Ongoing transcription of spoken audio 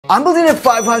I'm building a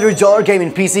 $500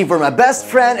 gaming PC for my best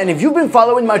friend, and if you've been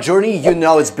following my journey, you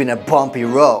know it's been a bumpy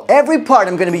road. Every part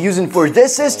I'm gonna be using for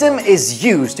this system is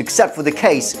used except for the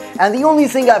case, and the only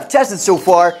thing I've tested so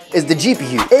far is the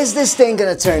GPU. Is this thing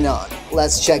gonna turn on?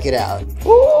 Let's check it out.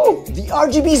 Ooh, the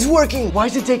RGB is working. Why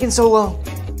is it taking so long?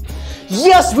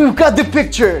 Yes, we've got the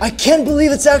picture! I can't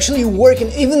believe it's actually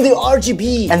working, even the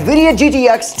RGB. NVIDIA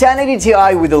GTX 1080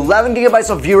 Ti with 11GB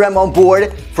of VRAM on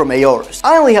board from Aorus.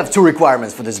 I only have two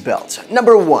requirements for this build.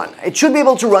 Number one, it should be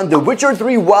able to run The Witcher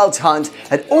 3 Wild Hunt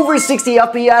at over 60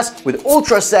 FPS with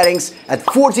ultra settings at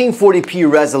 1440p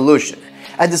resolution.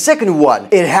 And the second one,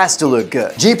 it has to look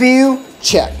good. GPU?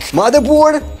 Check.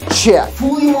 Motherboard? Check.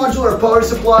 Fully modular power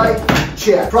supply?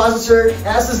 Check. Processor,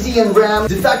 SSD and RAM,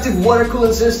 defective water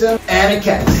cooling system, and a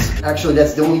case. Actually,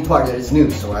 that's the only part that is new,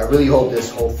 so I really hope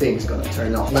this whole thing is gonna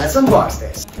turn on. Let's unbox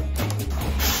this.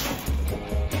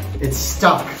 It's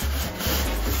stuck.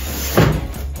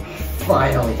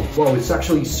 Finally. Whoa, it's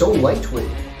actually so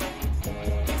lightweight.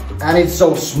 And it's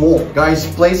so small. Guys,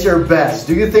 place your bets.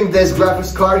 Do you think this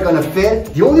graphics card gonna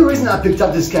fit? The only reason I picked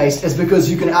up this case is because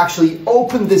you can actually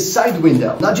open this side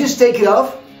window. Not just take it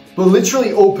off, but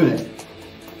literally open it.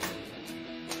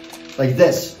 Like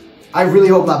this. I really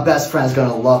hope my best friend's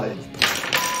gonna love it.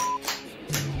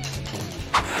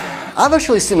 I've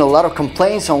actually seen a lot of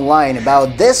complaints online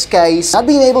about this case not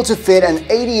being able to fit an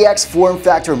ATX form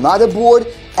factor motherboard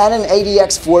and an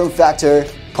ATX form factor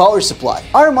power supply.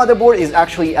 Our motherboard is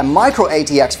actually a micro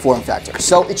ATX form factor,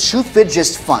 so it should fit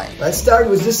just fine. Let's start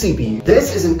with the CPU.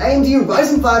 This is an AMD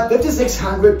Ryzen 5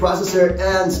 5600 processor,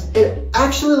 and it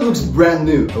actually looks brand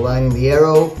new. Aligning the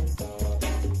arrow.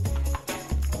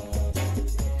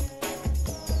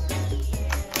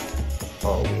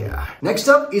 Oh yeah. Next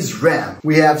up is RAM.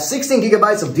 We have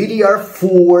 16GB of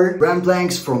DDR4 RAM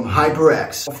blanks from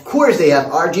HyperX. Of course they have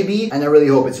RGB, and I really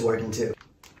hope it's working too.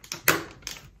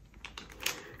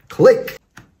 Click.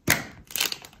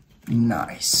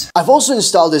 Nice. I've also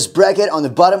installed this bracket on the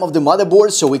bottom of the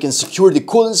motherboard so we can secure the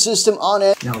cooling system on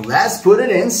it. Now let's put it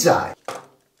inside.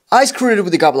 I screwed it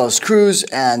with a couple of screws,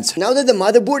 and now that the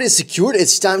motherboard is secured,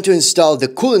 it's time to install the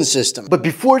cooling system. But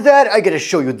before that, I gotta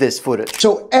show you this footage.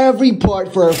 So every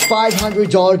part for a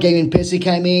 $500 gaming PC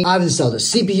came in. I've installed the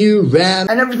CPU, RAM,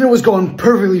 and everything was going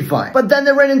perfectly fine. But then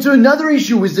they ran into another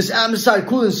issue with this Amosite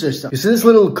cooling system. You see this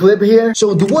little clip here?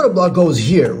 So the water block goes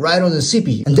here, right on the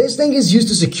CPU. And this thing is used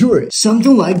to secure it.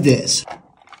 Something like this.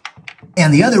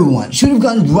 And the other one should have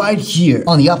gone right here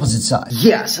on the opposite side.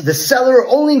 Yes, the seller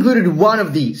only included one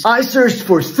of these. I searched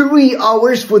for 3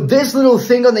 hours for this little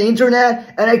thing on the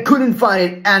internet and I couldn't find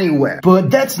it anywhere.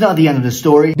 But that's not the end of the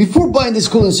story. Before buying this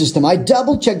cooling system, I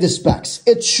double checked the specs.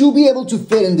 It should be able to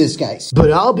fit in this case.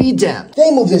 But I'll be damned.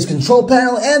 They moved this control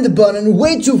panel and the button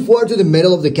way too far to the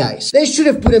middle of the case. They should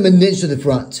have put him an inch to the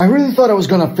front. I really thought I was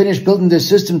gonna finish building this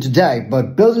system today,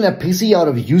 but building a PC out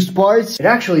of used parts, it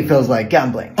actually feels like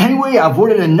gambling. Anyway, I've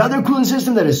ordered another cooling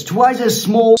system that is twice as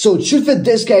small, so it should fit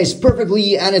this case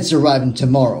perfectly, and it's arriving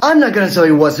tomorrow. I'm not gonna tell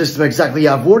you what system exactly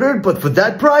I've ordered, but for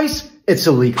that price, it's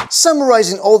illegal.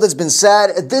 Summarizing all that's been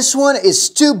said, this one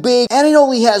is too big and it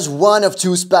only has one of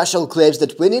two special clips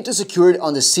that we need to secure it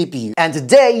on the CPU. And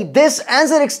today, this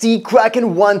NZXT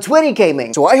Kraken 120 came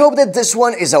in, so I hope that this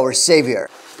one is our savior.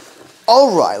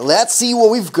 Alright, let's see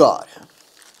what we've got.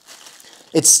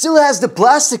 It still has the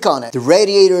plastic on it. The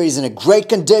radiator is in a great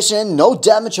condition, no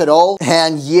damage at all.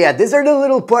 And yeah, these are the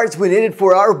little parts we needed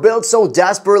for our build so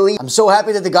desperately. I'm so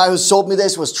happy that the guy who sold me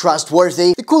this was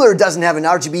trustworthy. The cooler doesn't have an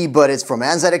RGB, but it's from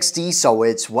NZXT, so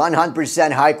it's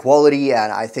 100% high quality,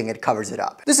 and I think it covers it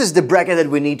up. This is the bracket that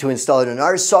we need to install it on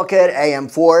our socket,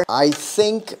 AM4. I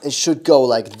think it should go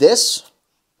like this.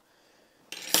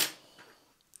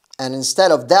 And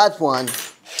instead of that one,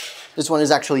 this one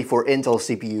is actually for Intel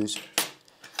CPUs.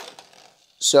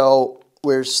 So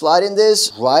we're sliding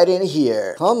this right in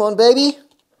here. Come on, baby.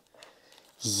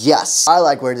 Yes, I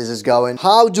like where this is going.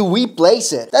 How do we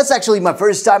place it? That's actually my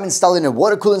first time installing a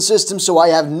water cooling system, so I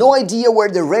have no idea where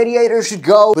the radiator should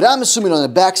go, but I'm assuming on the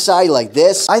back side like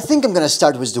this. I think I'm gonna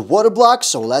start with the water block,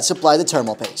 so let's apply the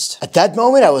thermal paste. At that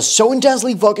moment, I was so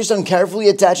intensely focused on carefully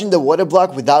attaching the water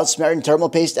block without smearing thermal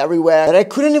paste everywhere that I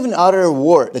couldn't even utter a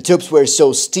word. The tubes were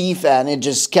so stiff and it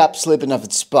just kept slipping off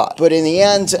its spot. But in the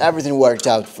end, everything worked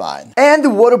out fine. And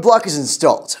the water block is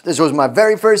installed. This was my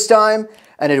very first time,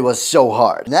 and it was so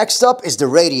hard. Next up is the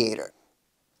radiator.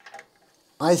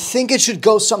 I think it should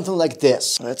go something like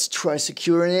this. Let's try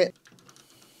securing it.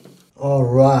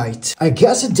 Alright, I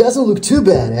guess it doesn't look too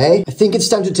bad, eh? I think it's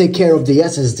time to take care of the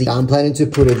SSD. I'm planning to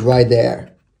put it right there.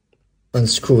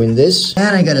 Unscrewing this,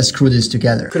 and I gotta screw this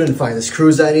together. Couldn't find the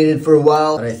screws I needed for a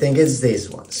while, but I think it's these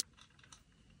ones.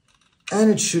 and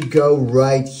it should go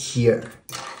right here.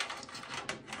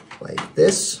 Like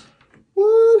this.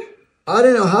 What? I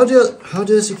don't know, how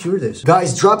do I secure this?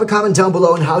 Guys, drop a comment down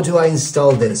below on how do I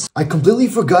install this. I completely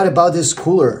forgot about this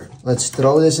cooler. Let's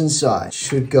throw this inside.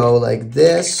 Should go like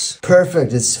this.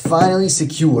 Perfect, it's finally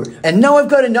secured. And now I've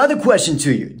got another question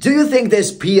to you. Do you think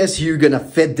this PSU gonna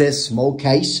fit this small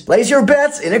case? Place your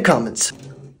bets in the comments.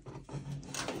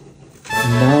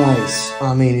 Nice.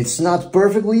 I mean, it's not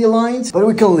perfectly aligned, but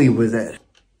we can live with it.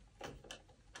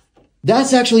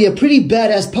 That's actually a pretty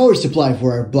badass power supply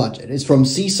for our budget. It's from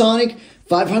Seasonic,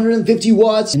 550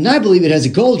 watts, and I believe it has a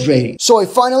gold rating. So I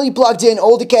finally plugged in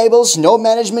all the cables, no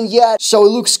management yet, so it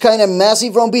looks kinda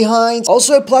messy from behind.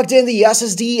 Also, I plugged in the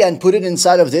SSD and put it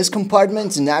inside of this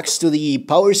compartment next to the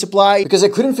power supply, because I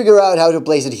couldn't figure out how to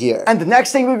place it here. And the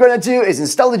next thing we're gonna do is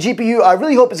install the GPU. I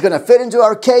really hope it's gonna fit into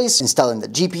our case. Installing the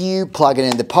GPU, plugging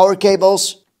in the power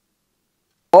cables.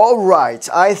 Alright,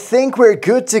 I think we're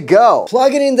good to go.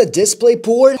 Plugging in the display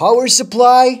port, power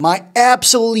supply, my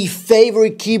absolutely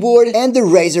favorite keyboard, and the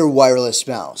Razer wireless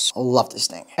mouse. I love this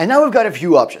thing. And now we've got a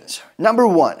few options. Number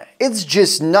one, it's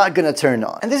just not gonna turn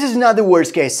on. And this is not the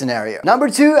worst case scenario. Number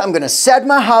two, I'm gonna set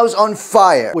my house on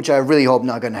fire, which I really hope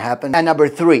not gonna happen. And number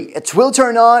three, it will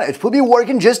turn on, it will be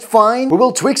working just fine. We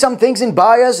will tweak some things in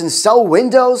BIOS, install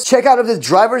Windows, check out if the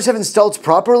drivers have installed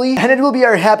properly, and it will be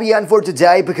our happy end for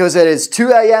today because it is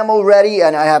 2 AM already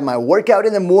and I have my workout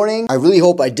in the morning. I really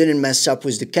hope I didn't mess up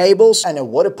with the cables and the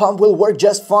water pump will work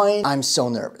just fine. I'm so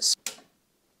nervous.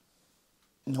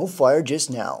 No fire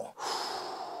just now.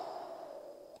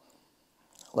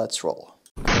 Let's roll.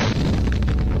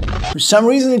 For some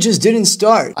reason it just didn't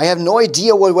start. I have no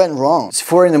idea what went wrong. It's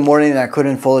 4 in the morning and I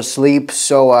couldn't fall asleep,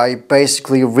 so I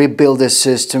basically rebuilt this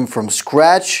system from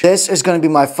scratch. This is gonna be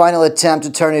my final attempt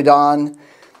to turn it on.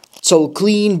 It's all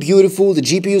clean, beautiful, the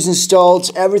GPU's installed,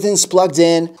 everything's plugged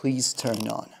in. Please turn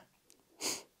on.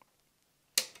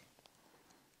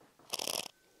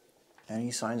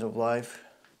 Any signs of life?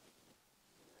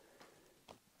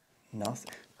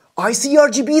 Nothing. I see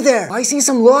RGB there! I see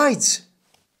some lights!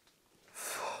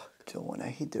 Don't want to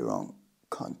hit the wrong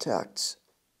contacts.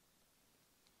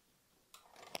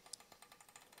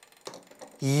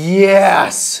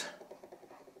 Yes!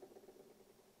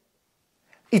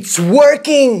 It's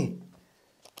working!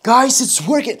 Guys, it's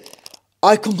working!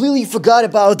 I completely forgot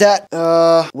about that.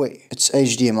 Wait, it's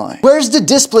HDMI. Where's the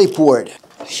display port?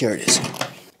 Here it is.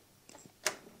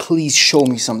 Please show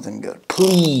me something good.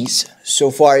 Please. So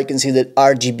far you can see that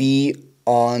RGB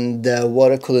on the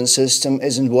water cooling system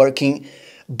isn't working,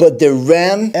 but the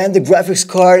RAM and the graphics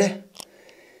card,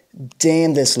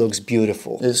 damn, this looks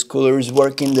beautiful. This cooler is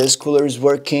working, this cooler is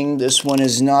working, this one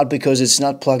is not because it's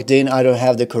not plugged in. I don't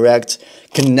have the correct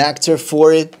connector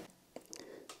for it.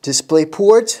 Display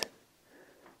port.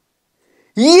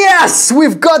 Yes,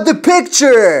 we've got the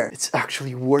picture. It's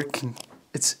actually working.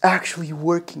 It's actually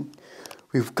working.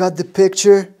 We've got the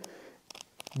picture.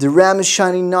 The RAM is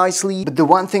shining nicely, but the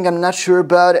one thing I'm not sure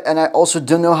about, and I also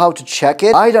don't know how to check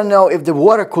it, I don't know if the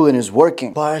water cooling is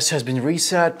working. BIOS has been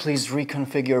reset. Please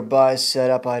reconfigure BIOS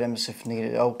setup items if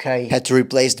needed. Okay. Had to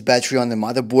replace the battery on the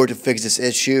motherboard to fix this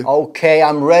issue. Okay,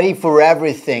 I'm ready for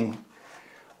everything.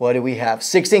 What do we have?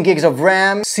 16 gigs of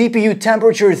RAM, CPU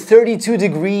temperature 32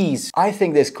 degrees. I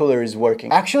think this cooler is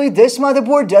working. Actually, this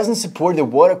motherboard doesn't support the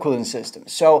water cooling system.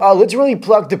 So I'll literally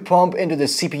plug the pump into the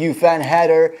CPU fan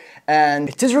header, and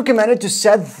it is recommended to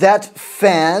set that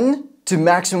fan to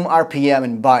maximum RPM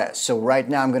in BIOS. So right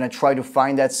now I'm gonna try to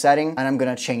find that setting and I'm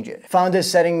gonna change it. Found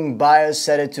this setting in BIOS,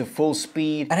 set it to full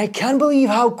speed, and I can't believe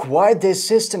how quiet this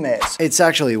system is. It's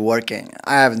actually working.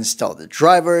 I have installed the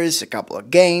drivers, a couple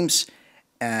of games,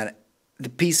 and the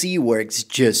PC works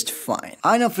just fine.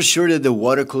 I know for sure that the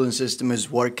water cooling system is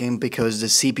working because the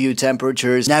CPU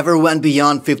temperatures never went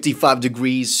beyond 55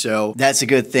 degrees, so that's a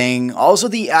good thing. Also,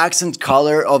 the accent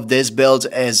color of this build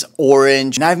is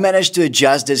orange, and I've managed to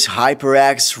adjust this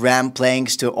HyperX RAM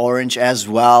planks to orange as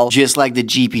well, just like the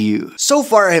GPU. So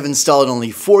far, I have installed only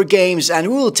 4 games, and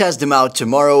we will test them out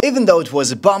tomorrow. Even though it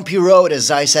was a bumpy road, as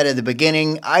I said at the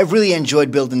beginning, I really enjoyed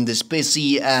building this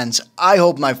PC, and I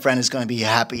hope my friend is gonna be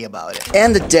happy about it.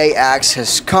 And the day Axe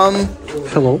has come.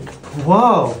 Hello.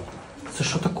 Wow. Це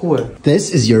що таке?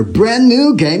 This is your brand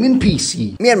new gaming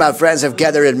PC. Me and my friends have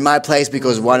gathered at my place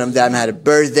because one of them had a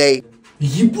birthday.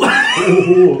 Ебать!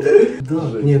 Ого!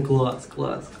 Да, не, класс.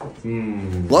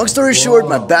 Long story short,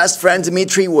 my best friend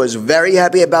Dimitri was very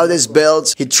happy about this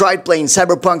build. He tried playing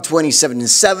Cyberpunk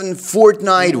 2077,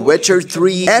 Fortnite, Witcher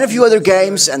 3, and a few other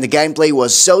games, and the gameplay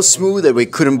was so smooth that we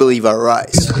couldn't believe our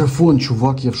eyes. Микрофон,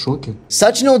 чувак, я в шоке.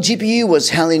 Such an old GPU was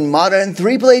handling modern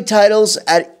AAA titles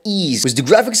at ease, with the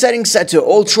graphics setting set to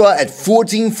Ultra at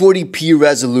 1440p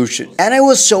resolution. And I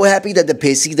was so happy that the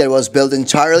PC that was built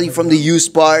entirely from the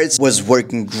used parts was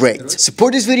working great.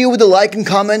 Support this video with a like and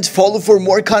comment, follow for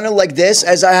more content like this,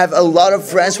 as I have a lot of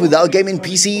friends without gaming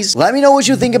PCs. Let me know what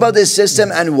you think about this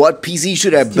system and what PC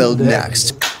should I build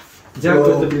next.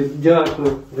 Дякую тобі,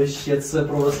 дякую. Вообще, це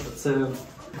просто, це...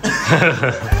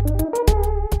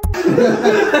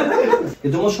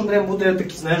 Я думав, що прям буде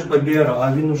такий, знаєш, бабєра,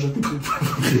 а він уже такий,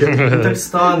 так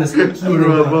стане,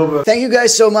 спокійно. Thank you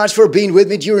guys so much for being with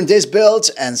me during this build,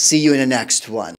 and see you in the next one.